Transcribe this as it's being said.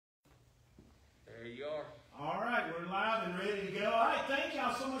We are. All right, we're live and ready to go. All right, thank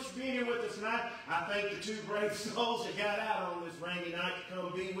y'all so much for being here with us tonight. I thank the two brave souls that got out on this rainy night to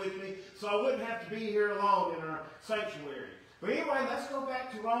come be with me, so I wouldn't have to be here alone in our sanctuary. But anyway, let's go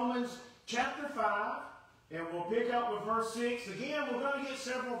back to Romans chapter 5, and we'll pick up with verse 6. Again, we're going to get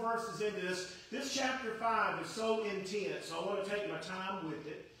several verses into this. This chapter 5 is so intense, so I want to take my time with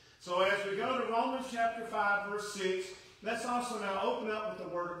it. So as we go to Romans chapter 5, verse 6, let's also now open up with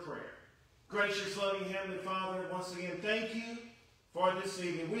the word of prayer. Gracious, loving Heavenly Father, once again, thank you for this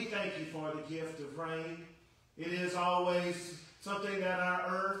evening. We thank you for the gift of rain. It is always something that our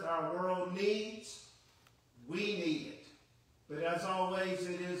earth, our world needs. We need it. But as always,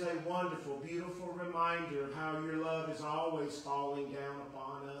 it is a wonderful, beautiful reminder of how your love is always falling down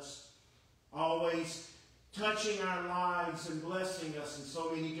upon us, always touching our lives and blessing us in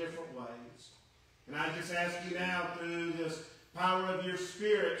so many different ways. And I just ask you now through this power of your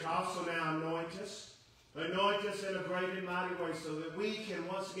Spirit to also now anoint us in a great and mighty way so that we can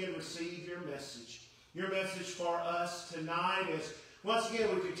once again receive your message for us tonight as once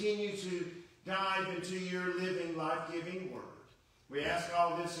again we continue to dive into your living, life-giving word. We ask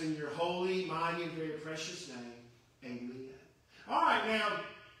all this in your holy, mighty, and very precious name. Amen. All right, now,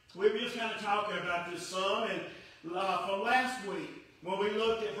 we were just kind of talking about this some, and from last week, when we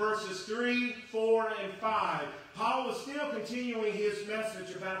looked at verses 3, 4, and 5, Paul was still continuing his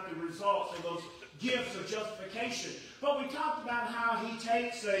message about the results of those gifts of justification. But we talked about how he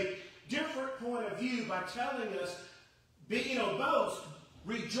takes a different point of view by telling us, boast,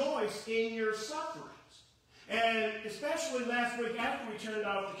 rejoice in your sufferings. And especially last week after we turned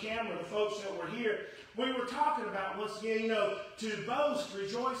off the camera, the folks that were here, we were talking about, once again, to boast,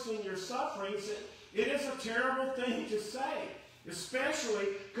 rejoice in your sufferings. It is a terrible thing to say, especially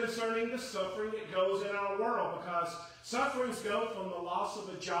concerning the suffering that goes in our world, because sufferings go from the loss of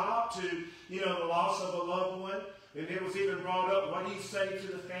a job to, the loss of a loved one. And it was even brought up, what do you say to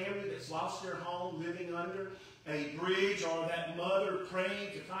the family that's lost their home living under a bridge, or that mother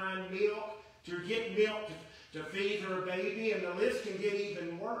praying to find milk, to get milk to feed her baby, and the list can get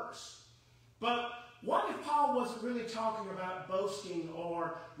even worse. But what if Paul wasn't really talking about boasting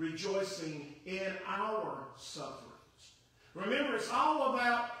or rejoicing in our sufferings? Remember, it's all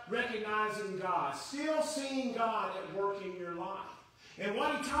about recognizing God, still seeing God at work in your life. And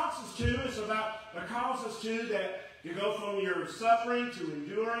what he talks us to is about, or calls us to, that you go from your suffering to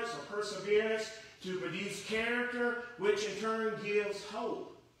endurance or perseverance to produce character, which in turn gives hope.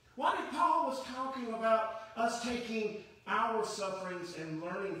 What if Paul was talking about us taking our sufferings and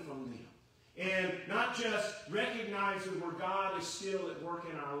learning from them? And not just recognizing where God is still at work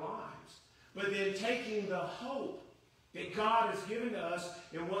in our lives, but then taking the hope that God has given to us,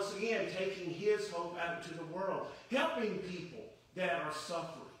 and once again, taking his hope out into the world, helping people that are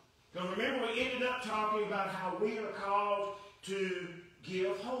suffering. Because remember, we ended up talking about how we are called to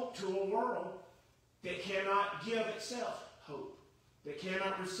give hope to a world that cannot give itself hope, that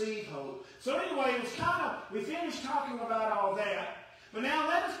cannot receive hope. So anyway, it was we finished talking about all that. But now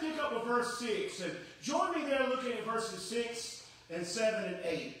let us pick up with verse 6. And join me there looking at verses 6 and 7 and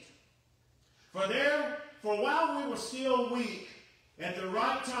 8. For while we were still weak, at the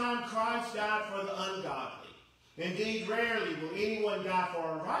right time Christ died for the ungodly. Indeed, rarely will anyone die for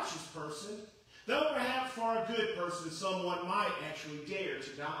a righteous person, though perhaps for a good person someone might actually dare to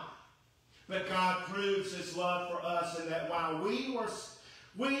die. But God proves his love for us in that while we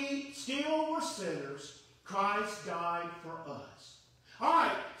still were sinners, Christ died for us. All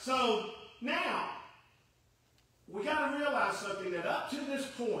right, so now we got to realize something, that up to this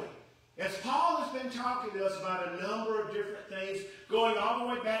point, as Paul has been talking to us about a number of different things, going all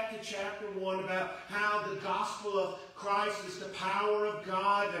the way back to chapter 1 about how the gospel of Christ is the power of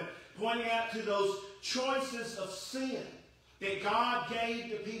God, and pointing out to those choices of sin that God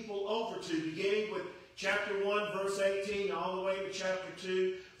gave the people over to, beginning with chapter 1, verse 18, all the way to chapter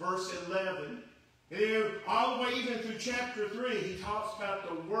 2, verse 11. And then all the way even through chapter 3, he talks about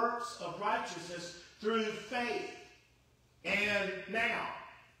the works of righteousness through faith. And now,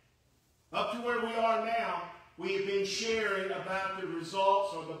 up to where we are now, we have been sharing about the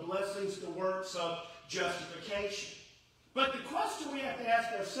results or the blessings, the works of justification. But the question we have to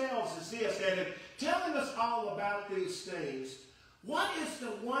ask ourselves is this, that in telling us all about these things, what is the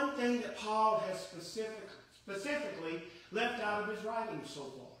one thing that Paul has specifically left out of his writing so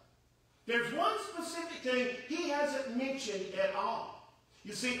far? There's one specific thing he hasn't mentioned at all.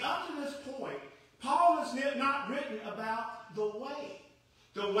 You see, up to this point, Paul has not written about the way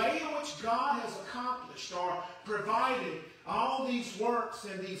in which God has accomplished or provided all these works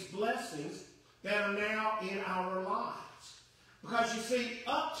and these blessings that are now in our lives. Because you see,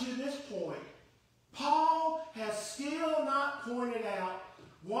 up to this point, Paul has still not pointed out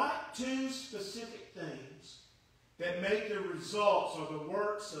what two specific things that make the results or the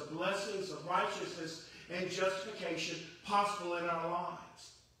works of blessings of righteousness and justification possible in our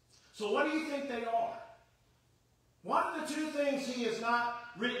lives. So what do you think they are? What are the two things he has not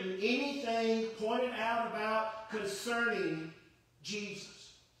written anything pointed out about concerning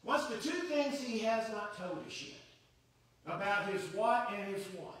Jesus? What's the two things he has not told us yet about his what and his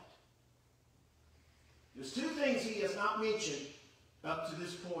what? There's two things he has not mentioned up to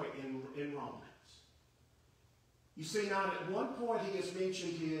this point in Romans. You see, not at one point he has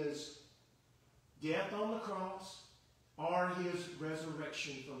mentioned his death on the cross or his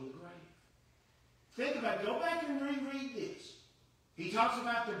resurrection from the grave. Think about it. Go back and reread this. He talks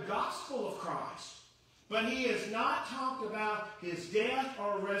about the gospel of Christ, but he has not talked about his death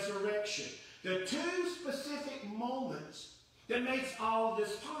or resurrection. The two specific moments that makes all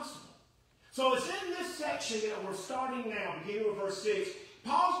this possible. So it's in this section that we're starting now, beginning with verse 6.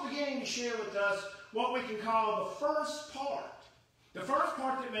 Paul's beginning to share with us what we can call the first part. The first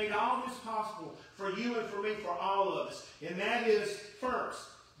part that made all this possible for you and for me, for all of us. And that is, first,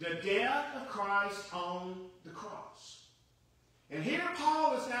 the death of Christ on the cross. And here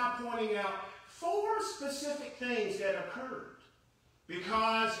Paul is now pointing out four specific things that occurred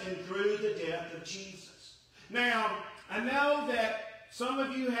because and through the death of Jesus. Now, I know that some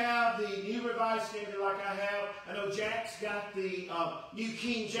of you have the New Revised Standard like I have. I know Jack's got the New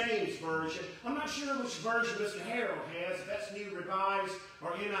King James Version. I'm not sure which version Mr. Harold has, if that's New Revised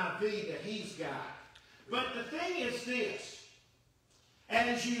or NIV that he's got. But the thing is this.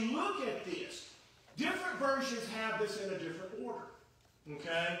 As you look at this, different versions have this in a different order.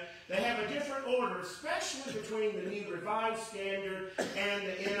 Okay? They have a different order, especially between the New Revised Standard and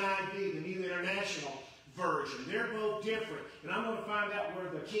the NIV, the New International Version. They're both different. And I'm going to find out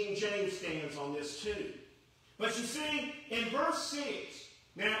where the King James stands on this too. But you see, in verse 6,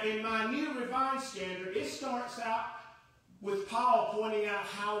 now in my New Revised Standard, it starts out with Paul pointing out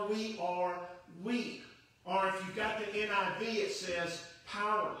how we are weak. Or if you've got the NIV, it says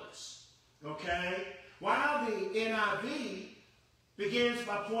powerless. Okay? While the NIV begins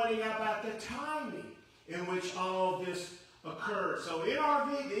by pointing out about the timing in which all this occurred. So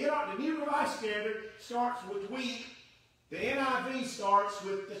NRV, the New Revised Standard starts with weak. The NIV starts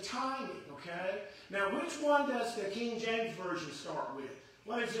with the timing. Okay? Now, which one does the King James Version start with?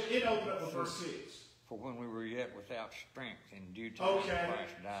 What is it? It opens up with verse 6. For when we were yet without strength, in due time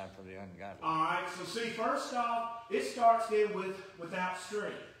Christ died for the ungodly. All right, so see, first off, it starts then with without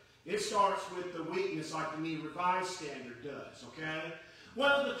strength. It starts with the weakness like the New Revised Standard does, okay?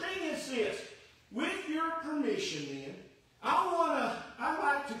 Well, the thing is this. With your permission then, I'd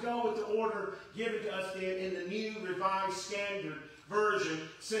like to go with the order given to us then in the New Revised Standard Version,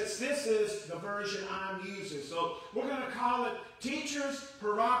 since this is the version I'm using. So we're going to call it teacher's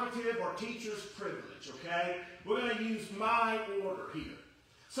prerogative or teacher's privilege, okay? We're going to use my order here.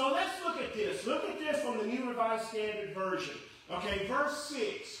 So let's look at this. Look at this from the New Revised Standard Version. Okay, verse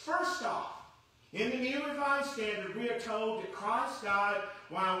 6. First off, in the New Revised Standard, we are told that Christ died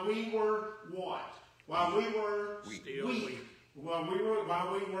while we were what? While we were weak. While we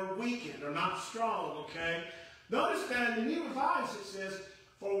were weakened or not strong, okay? Notice that in the New Revised it says,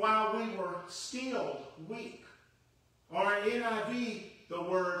 for while we were still weak. Or in NIV, the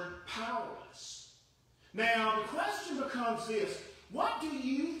word powerless. Now, the question becomes this. What do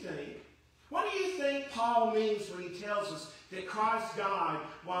you think? What do you think Paul means when he tells us that Christ died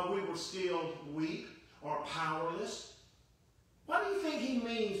while we were still weak or powerless? What do you think he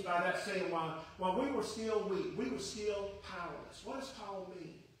means by that saying, while we were still weak, we were still powerless? What does Paul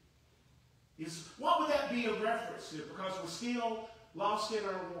mean? What would that be a reference to? Because we're still lost in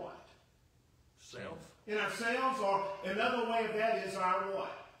our what? Self. In ourselves, or another way of that is our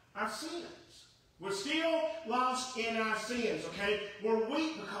what? Our sins. We're still lost in our sins, okay? We're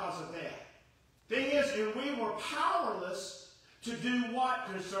weak because of that. Thing is, and we were powerless to do what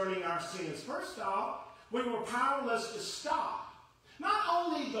concerning our sins? First off, we were powerless to stop not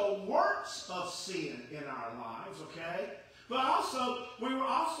only the works of sin in our lives, okay? But also, we were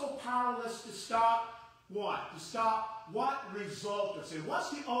also powerless to stop what? To stop what result of sin? What's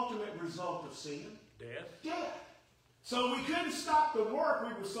the ultimate result of sin? Death. Death. So we couldn't stop the work.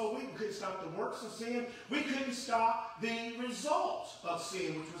 We were so weak we couldn't stop the works of sin. We couldn't stop the result of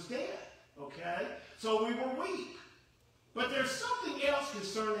sin, which was death. Okay? So we were weak. But there's something else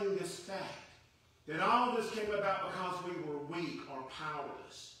concerning this fact. That all of this came about because we were weak or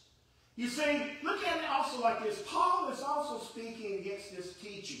powerless. You see, look at it also like this. Paul is also speaking against this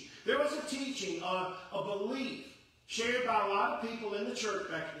teaching. There was a teaching, a belief shared by a lot of people in the church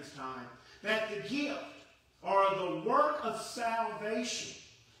back at this time, that the gift or the work of salvation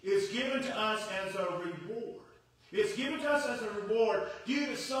is given to us as a reward. It's given to us as a reward due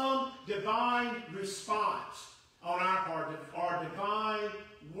to some divine response on our part, or divine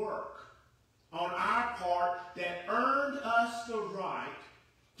work on our part that earned us the right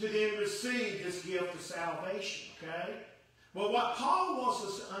to then receive this gift of salvation, okay? Well, what Paul wants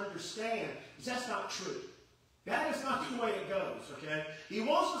us to understand is that's not true. That is not the way it goes, okay? He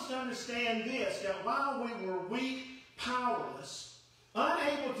wants us to understand this, that while we were weak, powerless,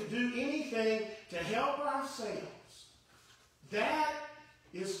 unable to do anything to help ourselves, that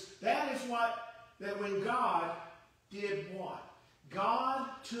when God did what? God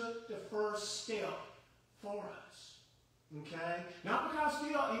took the first step for us, okay? Not because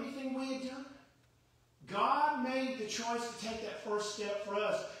of anything we had done. God made the choice to take that first step for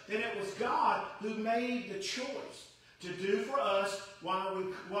us. Then it was God who made the choice to do for us what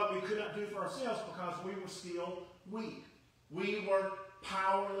we could not do for ourselves because we were still weak. We were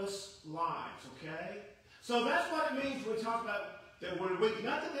powerless lives, okay? So that's what it means when we talk about that we're weak.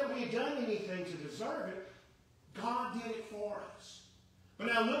 Not that we had done anything to deserve it. God did it for us. But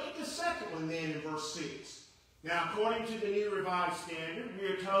now look at the second one then in verse 6. Now, according to the New Revised Standard, we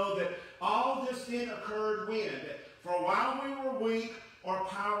are told that all this then occurred when? That for a while we were weak or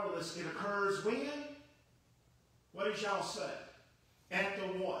powerless, it occurs when? What did y'all say? At the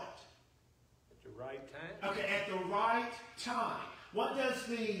what? At the right time. Okay, at the right time. What does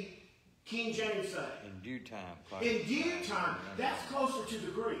the King James say? In due time. In due time. That's closer to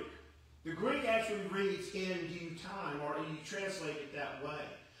the Greek. The Greek actually reads in due time, or you translate it that way.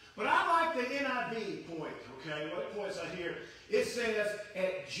 But I like the NIV point, okay? What it points out here, it says,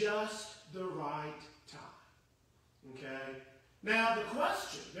 at just the right time, okay? Now the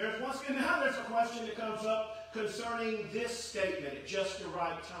question, there's a question that comes up concerning this statement, at just the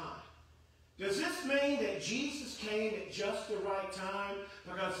right time. Does this mean that Jesus came at just the right time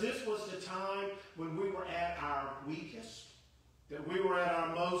because this was the time when we were at our weakest, that we were at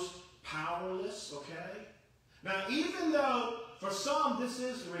our most powerless, okay? Now, even though for some this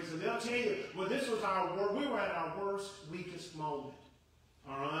is the reason, they'll tell you, well, we were at our worst, weakest moment,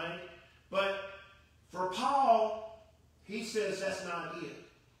 all right? But for Paul, he says that's not it.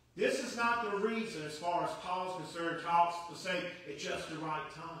 This is not the reason, as far as Paul's concerned, talks to say at just the right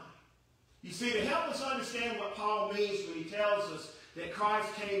time. You see, to help us understand what Paul means when he tells us that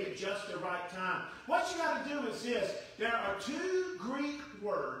Christ came at just the right time, what you got to do is this. There are two Greek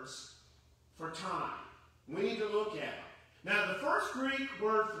words for time. We need to look at them. Now, the first Greek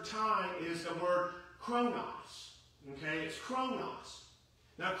word for time is the word chronos. Okay, it's chronos.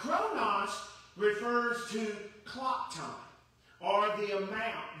 Now, chronos refers to clock time, or the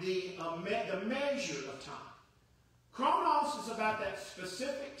amount, the measure of time. Chronos is about that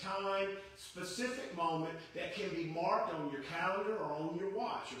specific time, specific moment that can be marked on your calendar or on your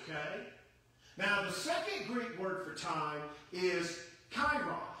watch, okay? Now, the second Greek word for time is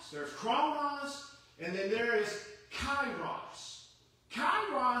kairos. There's chronos, and then there is kairos.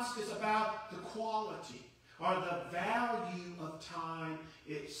 Kairos is about the quality or the value of time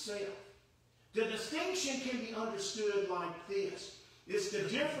itself. The distinction can be understood like this. It's the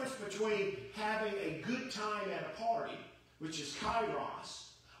difference between having a good time at a party, which is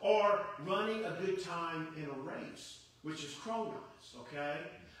kairos, or running a good time in a race, which is chronos, okay?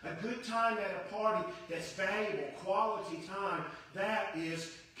 A good time at a party that's valuable, quality time, that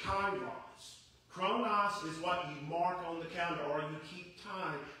is kairos. Chronos is what you mark on the calendar, or you keep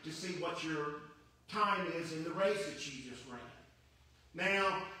time to see what your time is in the race that you just ran.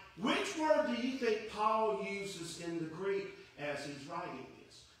 Now, which word do you think Paul uses in the Greek as he's writing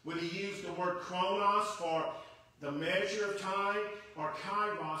this? Would he use the word chronos for the measure of time, or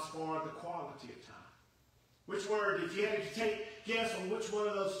kairos for the quality of time? Which word, if you had to guess on which one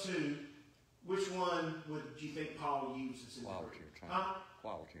of those two, which one would you think Paul uses in Quality the Greek? of time.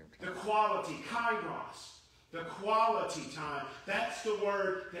 Quality of time. The quality, kairos, the quality time. That's the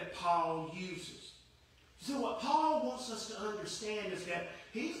word that Paul uses. So what Paul wants us to understand is that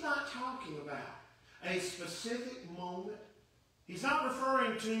he's not talking about a specific moment. He's not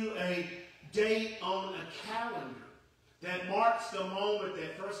referring to a date on a calendar that marks the moment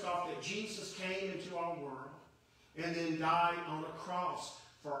that, first off, that Jesus came into our world and then died on a cross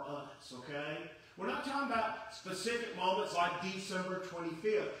for us, okay? We're not talking about specific moments like December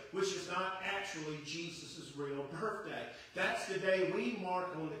 25th, which is not actually Jesus' real birthday. That's the day we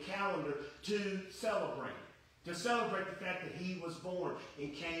mark on the calendar to celebrate the fact that he was born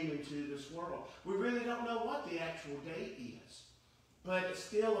and came into this world. We really don't know what the actual date is, but it's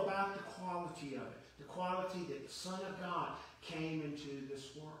still about the quality of it, the quality that the Son of God came into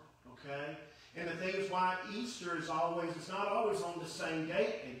this world, okay? And the thing is why Easter is always, it's not always on the same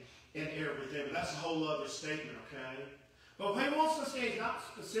date and everything, but that's a whole other statement, okay? But what he wants us to say is not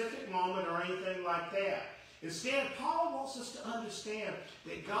a specific moment or anything like that. Instead, Paul wants us to understand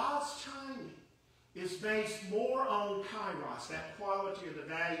that God's timing is based more on kairos, that quality or the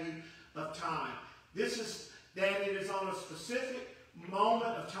value of time. This is that it is on a specific moment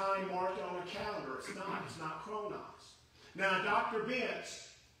of time marked on a calendar. It's not chronos. Now, Dr. Bentz,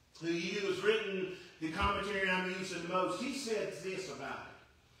 who has written the commentary I'm using the most, he said this about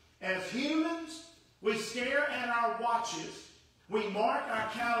it. As humans, we stare at our watches, we mark our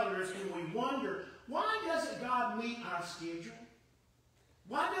calendars, and we wonder, why doesn't God meet our schedule?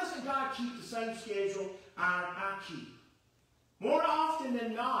 Why doesn't God keep the same schedule I keep? More often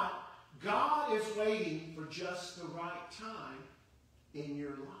than not, God is waiting for just the right time in your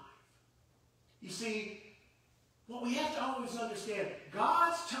life. You see, what we have to always understand,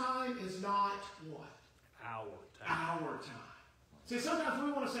 God's time is not what? Our time. Our time. See, sometimes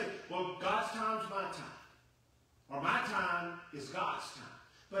we want to say, well, God's time's my time. Or my time is God's time.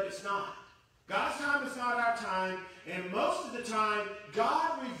 But it's not. God's time is not our time, and most of the time,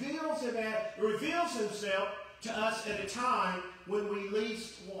 God reveals himself to us at a time when we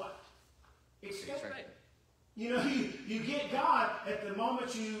least what? Expect it. You know, you get God at the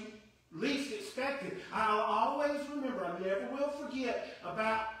moment you least expect it. I'll always remember, I never will forget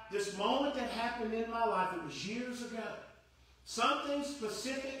about this moment that happened in my life. It was years ago. Something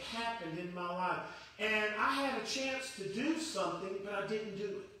specific happened in my life, and I had a chance to do something, but I didn't do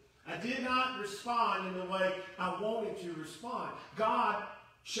it. I did not respond in the way I wanted to respond. God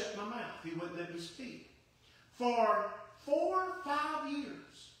shut my mouth. He wouldn't let me speak. For 4 or 5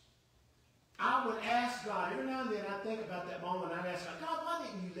 years, I would ask God, every now and then I think about that moment, I'd ask God, why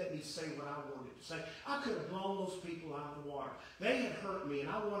didn't you let me say what I wanted to say? I could have blown those people out of the water. They had hurt me,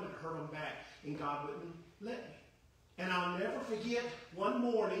 and I wanted to hurt them back, and God wouldn't let me. And I'll never forget one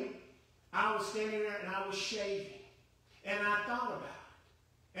morning, I was standing there, and I was shaving. And I thought about it.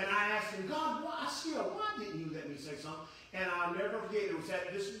 And I asked him, God, why didn't you let me say something? And I'll never forget, it was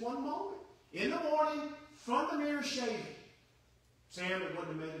at this one moment, in the morning, from the mirror shaving. Sam, it wouldn't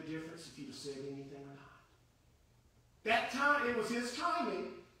have made a difference if you'd have said anything or not. That time, it was his timing,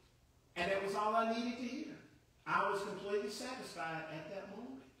 and that was all I needed to hear. I was completely satisfied at that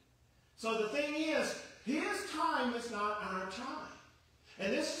moment. So the thing is, his time is not our time.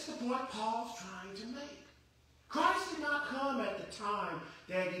 And this is the point Paul's trying to make. Christ did not come at the time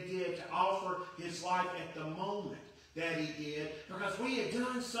that he did to offer his life at the moment that he did, because we had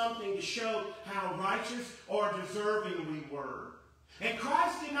done something to show how righteous or deserving we were. And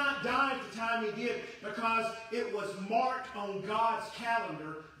Christ did not die at the time he did because it was marked on God's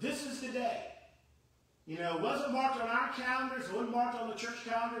calendar. This is the day. You know, it wasn't marked on our calendars. It wasn't marked on the church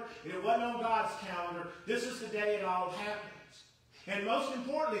calendar. And it wasn't on God's calendar. This is the day it all happens. And most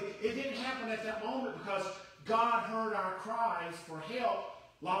importantly, it didn't happen at that moment because God heard our cries for help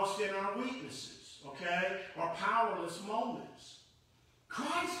lost in our weaknesses, okay, or powerless moments.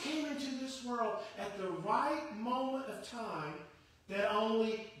 Christ came into this world at the right moment of time that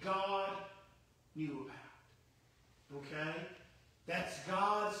only God knew about, okay? That's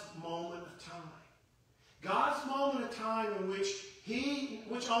God's moment of time. God's moment of time in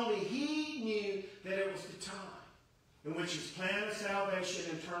which only he knew that it was the time in which his plan of salvation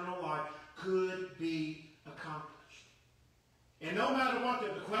and eternal life could be accomplished. And no matter what,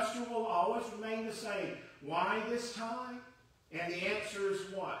 the question will always remain the same. Why this time? And the answer is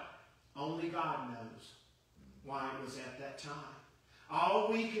what? Only God knows why it was at that time.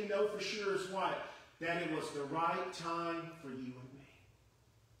 All we can know for sure is what? That it was the right time for you and me.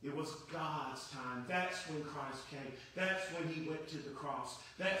 It was God's time. That's when Christ came. That's when he went to the cross.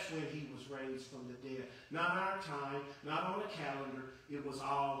 That's when he was raised from the dead. Not our time, not on a calendar. It was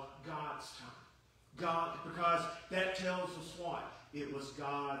all God's time. God, because that tells us what? It was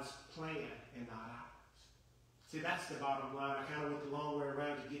God's plan and not ours. See, that's the bottom line. I kind of went the long way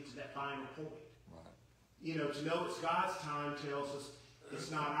around to get to that final point. Right. You know, to know it's God's time tells us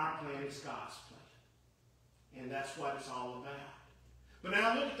it's not our plan, it's God's plan. And that's what it's all about. But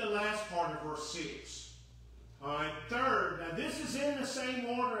now look at the last part of verse 6. All right, third, now this is in the same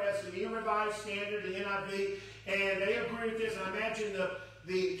order as the New Revised Standard, the NIV, and they agree with this. I imagine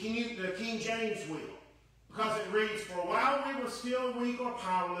the King James will, because it reads, "For while we were still weak or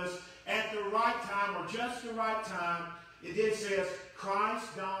powerless, at the right time, or just the right time," it then says,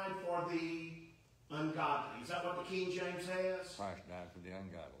 "Christ died for the ungodly." Is that what the King James has? Christ died for the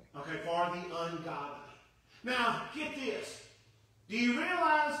ungodly. Okay, for the ungodly. Now, get this. Do you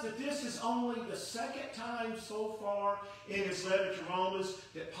realize that this is only the second time so far in his letter to Romans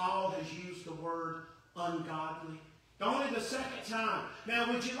that Paul has used the word ungodly? Only the second time.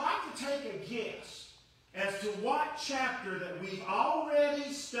 Now, would you like to take a guess as to what chapter that we've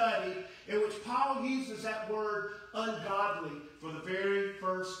already studied in which Paul uses that word ungodly for the very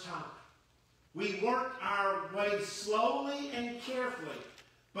first time? We work our way slowly and carefully,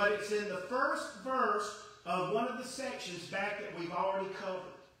 but it's in the first verse of one of the sections back that we've already covered.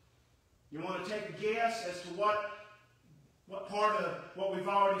 You want to take a guess as to what part of what we've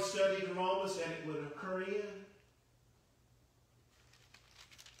already studied in Romans that it would occur in?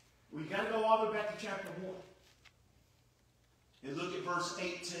 We've got to go all the way back to chapter 1 and look at verse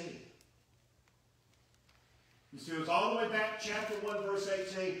 18. You see, it was all the way back to chapter 1, verse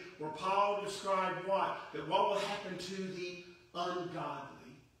 18, where Paul described what? That what will happen to the ungodly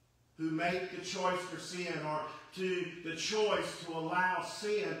who make the choice for sin, or to the choice to allow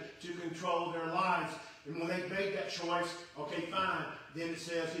sin to control their lives. And when they made that choice, okay, fine. Then it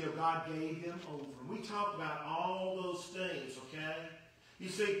says, God gave them over. And we talked about all those things, okay? You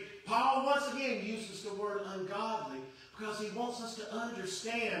see, Paul once again uses the word ungodly because he wants us to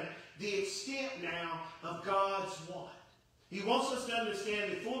understand the extent now of God's what? He wants us to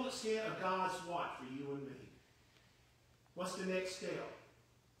understand the full extent of God's what for you and me? What's the next step?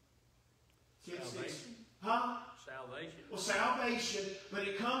 Salvation. Huh? Salvation. Well, salvation, but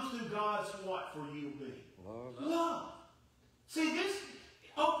it comes through God's what for you and me? Love. Love. See, this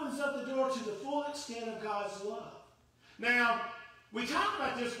opens up the door to the full extent of God's love. Now, we talk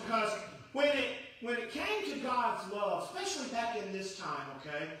about this because when it came to God's love, especially back in this time,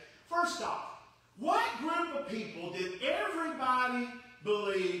 okay, first off, what group of people did everybody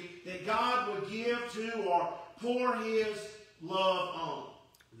believe that God would give to or pour his love on?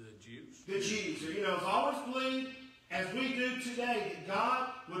 The Jews. The Jews. It's always believed, as we do today, that God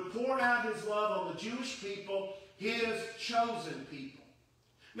would pour out his love on the Jewish people, his chosen people.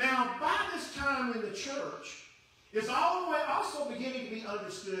 Now, by this time in the church, it's also beginning to be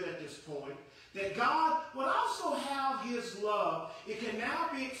understood at this point that God would also have his love. It can now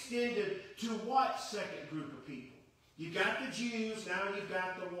be extended to what second group of people? You've got the Jews, now you've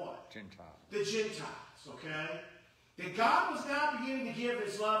got the what? Gentiles. The Gentiles, okay? That God was now beginning to give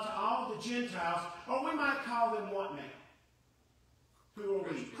his love to all the Gentiles, or we might call them what now? Who are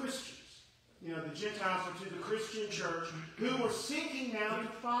we? Christians. The Gentiles are to the Christian church who were seeking now to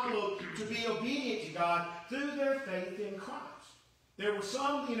follow, to be obedient to God through their faith in Christ. There were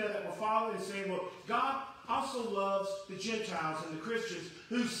some, that were following and saying, well, God also loves the Gentiles and the Christians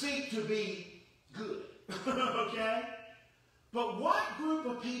who seek to be good. Okay? But what group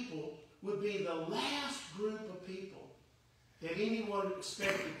of people would be the last group of people that anyone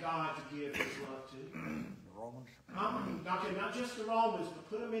expected God to give his love to? The Romans. Okay, not just the Romans, but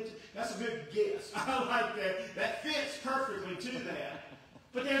put them into... That's a good guess. I like that. That fits perfectly to that.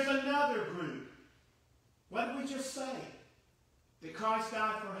 But there's another group. What did we just say? That Christ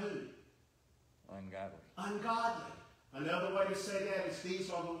died for who? Ungodly. Ungodly. Another way to say that is these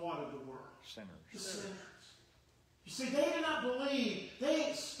are the what of the world? Sinners. The sinners. You see, they did not believe,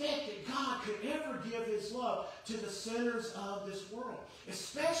 they expect that God could ever give his love to the sinners of this world.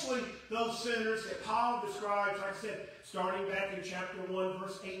 Especially those sinners that Paul describes, like I said, starting back in chapter 1,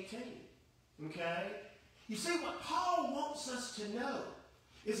 verse 18. Okay? You see, what Paul wants us to know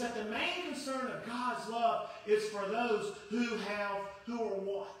is that the main concern of God's love is for those who are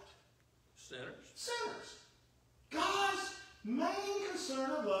what? Sinners. Sinners. God's main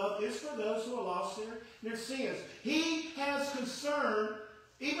concern of love is for those who are lost in their sins. He has concern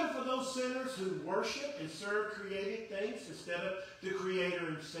even for those sinners who worship and serve created things instead of the Creator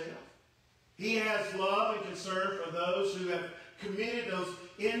himself. He has love and concern for those who have committed those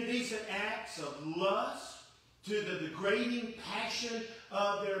indecent acts of lust to the degrading passion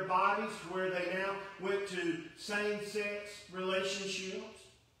of their bodies, where they now went to same-sex relationships.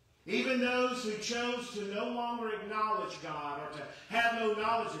 Even those who chose to no longer acknowledge God or to have no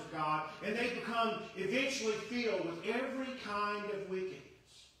knowledge of God, and they become eventually filled with every kind of wickedness.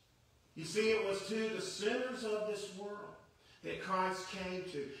 You see, it was to the sinners of this world that Christ came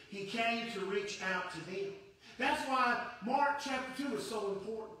to. He came to reach out to them. That's why Mark chapter 2 is so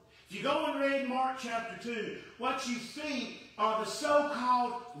important. If you go and read Mark chapter 2, what you see are the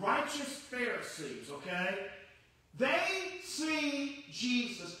so-called righteous Pharisees, okay? They see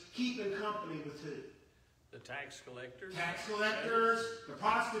Jesus keeping company with who? The tax collectors. Tax collectors, the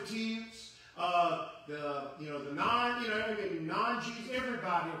prostitutes, the non-Jews,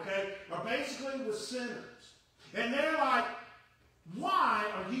 everybody, okay, are basically with sinners. And they're like, why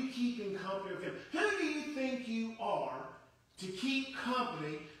are you keeping company with him? Who do you think you are to keep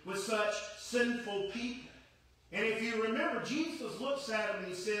company with such sinful people. And if you remember, Jesus looks at him and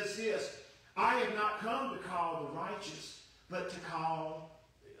he says this, I have not come to call the righteous, but to call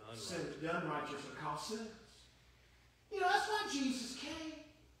sinners. The unrighteous are called sinners. You know, that's why Jesus came.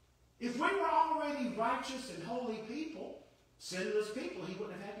 If we were already righteous and holy people, sinless people, he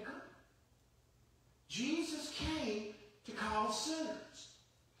wouldn't have had to come. Jesus came to call sinners.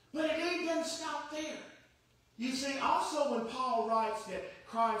 But it didn't stop there. You see, also when Paul writes that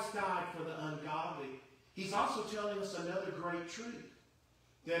Christ died for the ungodly, he's also telling us another great truth.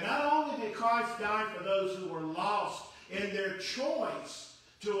 That not only did Christ die for those who were lost in their choice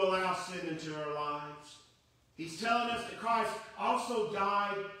to allow sin into their lives, he's telling us that Christ also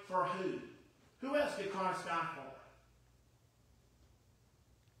died for who? Who else did Christ die for?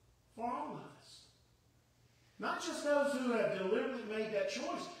 For all of us. Not just those who have deliberately made that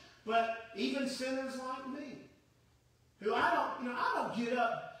choice, but even sinners like me. Who I don't get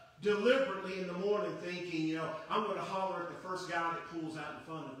up deliberately in the morning thinking, I'm going to holler at the first guy that pulls out in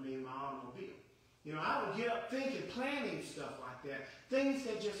front of me in my automobile. I don't get up thinking, planning stuff like that. Things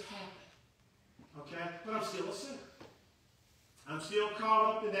that just happen. Okay? But I'm still a sinner. I'm still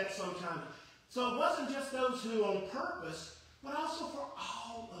caught up in that sometimes. So it wasn't just those who on purpose, but also for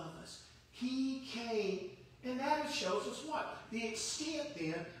all of us. He came, and that shows us what? The extent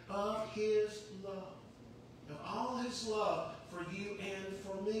then of his love. Of all his love for you and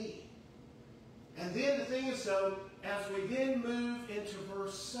for me. And then the thing is, though, as we then move into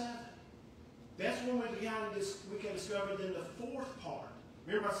verse 7, that's when we can discover then the fourth part.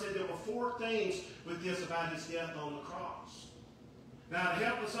 Remember I said there were 4 things with this about his death on the cross. Now to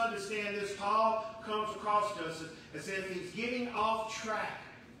help us understand this, Paul comes across to us as if he's getting off track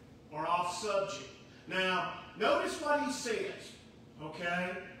or off subject. Now, notice what he says,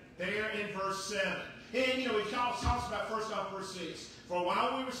 okay, there in verse 7. And, he talks about, first off, verse 6. For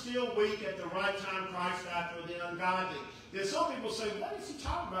while we were still weak, at the right time Christ died for the ungodly. Then some people say, what is he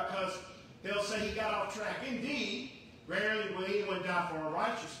talking about? Because they'll say he got off track. Indeed, rarely will anyone die for a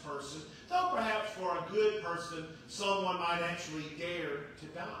righteous person, though perhaps for a good person, someone might actually dare to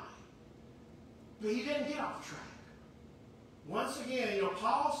die. But he didn't get off track. Once again,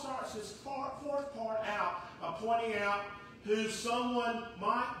 Paul starts his fourth part out by pointing out who someone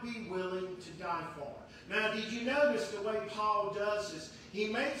might be willing to die for. Now, did you notice the way Paul does this? He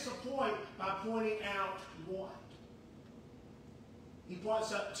makes a point by pointing out what? He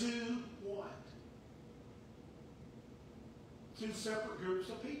points out two what? 2 separate groups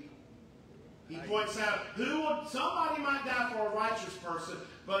of people. He points out somebody might die for a righteous person,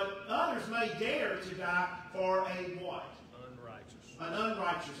 but others may dare to die for a what? Unrighteous. An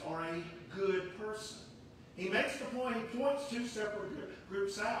unrighteous or a good person. He makes the point, he points 2 separate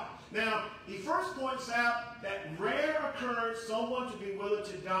groups out. Now, he first points out that rare occurrence, someone to be willing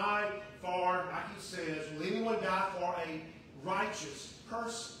to die for, like he says, will anyone die for a righteous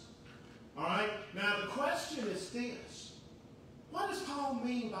person? All right? Now, the question is this. What does Paul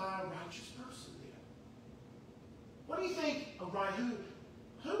mean by a righteous person then? What do you think,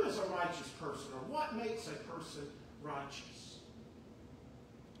 who is a righteous person, or what makes a person righteous?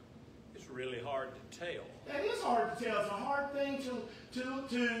 It's really hard to tell. That is hard to tell. It's a hard thing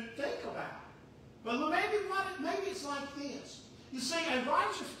to think about. But maybe it's like this. You see, a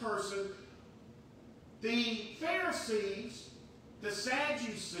righteous person, the Pharisees, the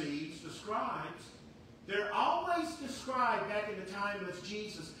Sadducees, the scribes, they're always described back in the time of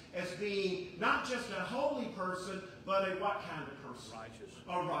Jesus as being not just a holy person, but a what kind of person? Righteous.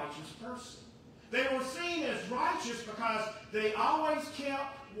 A righteous person. They were seen as righteous because they always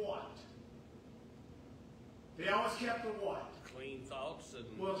kept what? They always kept the what? Clean thoughts and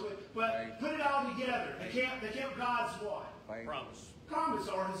but put it all together. They kept God's what? promise. Promise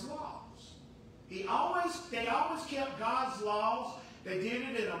or his laws. They always kept God's laws. They did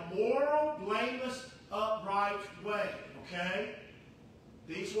it in a moral, blameless, upright way. Okay?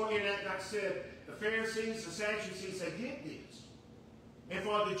 These were, like I said, the Pharisees, the Sadducees, they did this. And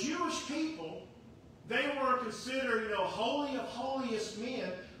for the Jewish people, they were considered, holy of holiest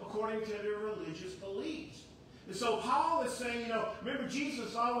men according to their religious beliefs. And so Paul is saying, remember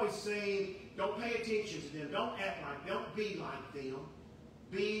Jesus always saying, don't pay attention to them. Don't act like them. Don't be like them.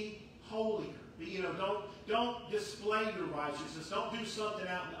 Be holier. Don't display your righteousness. Don't do something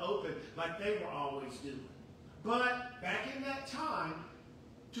out in the open like they were always doing. But back in that time,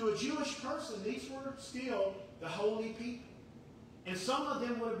 to a Jewish person, these were still the holy people. And some of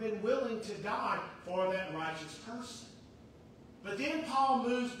them would have been willing to die for that righteous person. But then Paul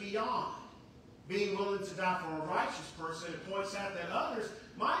moves beyond being willing to die for a righteous person and points out that others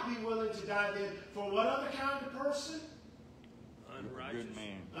might be willing to die then for what other kind of person? Unrighteous. Good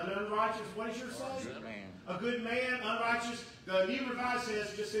man. An unrighteous, what is your saying? Good man. A good man, unrighteous. The New Revised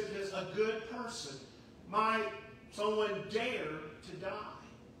says, just says this, a good person. Might someone dare to die?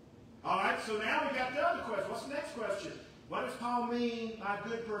 All right, so now we got the other question. What's the next question? What does Paul mean by a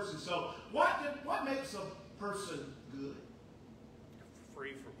good person? So what makes a person good?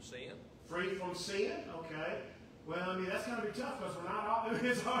 Free from sin. Free from sin? Okay. Well, I mean, that's going to be tough because we're not all doing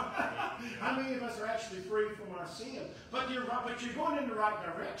this hard. How many of us are actually free from our sin? But you're going in the right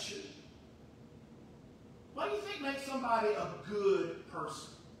direction. What do you think makes somebody a good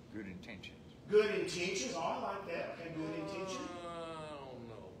person? Good intentions. Good intentions. Oh, I like that. Okay, good intentions. I don't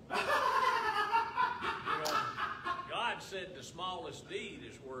know. You know, God said the smallest deed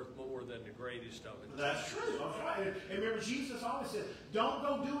is worth more than the greatest of it. That's true. That's right. And remember, Jesus always said, don't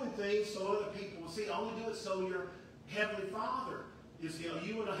go doing things so other people will see. Only do it so your Heavenly Father is, you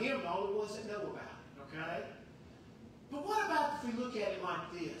and Him, the only ones that know about it. Okay? But what about if we look at it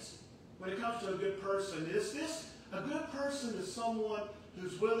like this? When it comes to a good person, is this a good person is someone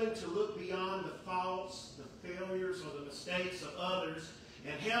who's willing to look beyond the faults, the failures, or the mistakes of others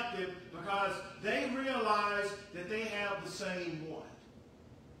and help them because they realize that they have the same one.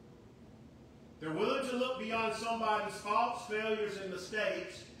 They're willing to look beyond somebody's faults, failures, and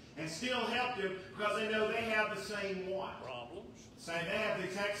mistakes and still help them because they know they have the same one. Problems. They have the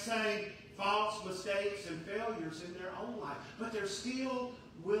exact same faults, mistakes, and failures in their own life. But they're still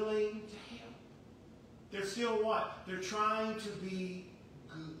willing to help. They're still what? They're trying to be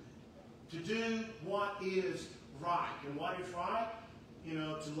good. To do what is right. And what is right? You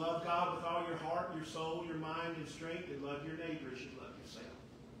know, to love God with all your heart, your soul, your mind, and strength, and love your neighbor as you love yourself.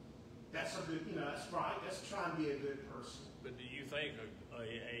 That's a good, that's right. That's trying to be a good person. But do you think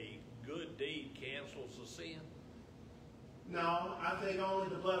a good deed cancels the sin? No, I think only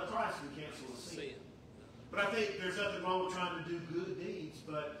the blood of Christ can cancel the sin. But I think there's nothing wrong with trying to do good deeds,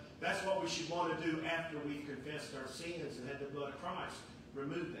 but that's what we should want to do after we've confessed our sins and had the blood of Christ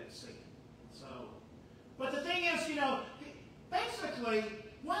remove that sin. So, but the thing is, basically,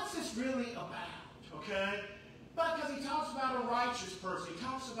 what's this really about, okay? Because he talks about a righteous person. He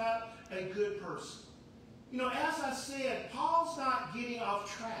talks about a good person. As I said, Paul's not getting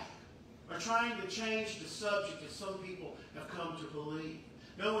off track or trying to change the subject as some people have come to believe.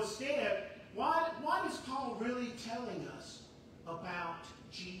 No, instead, what is Paul really telling us about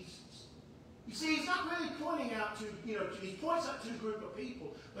Jesus? You see, he's not really pointing out to, he points out to a group of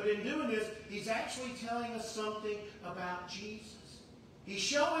people, but in doing this, he's actually telling us something about Jesus. He's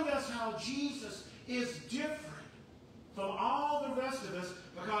showing us how Jesus is different from all the rest of us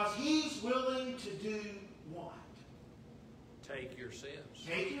because he's willing to do what? Take your sins.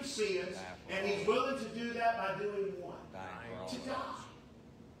 Take your sins, and he's willing to do that by doing what? To die.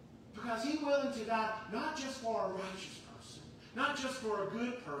 Because he's willing to die not just for a righteous person, not just for a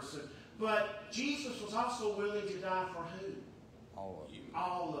good person, but Jesus was also willing to die for who? All of you.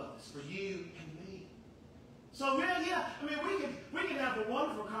 All of us, for you and me. So really, we can have a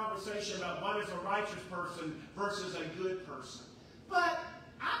wonderful conversation about what is a righteous person versus a good person. But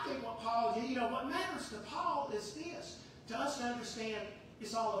I think what matters to Paul is this, to us to understand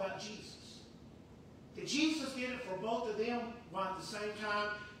it's all about Jesus. That Jesus did it for both of them, while at the same time,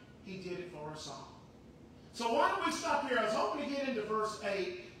 he did it for us all. So why don't we stop here? I was hoping to get into verse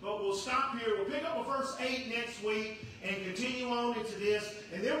 8, but we'll stop here. We'll pick up with verse 8 next week and continue on into this.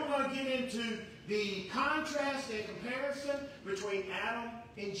 And then we're going to get into the contrast and comparison between Adam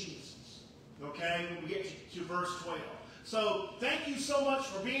and Jesus. Okay? When we get to verse 12. So thank you so much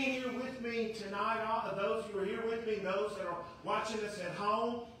for being here with me tonight. All of those who are here with me, those that are watching us at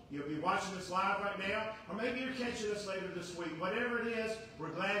home. You'll be watching this live right now, or maybe you're catching us later this week. Whatever it is,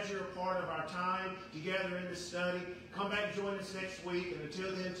 we're glad you're a part of our time together in this study. Come back and join us next week, and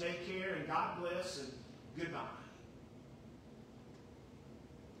until then, take care, and God bless, and goodbye.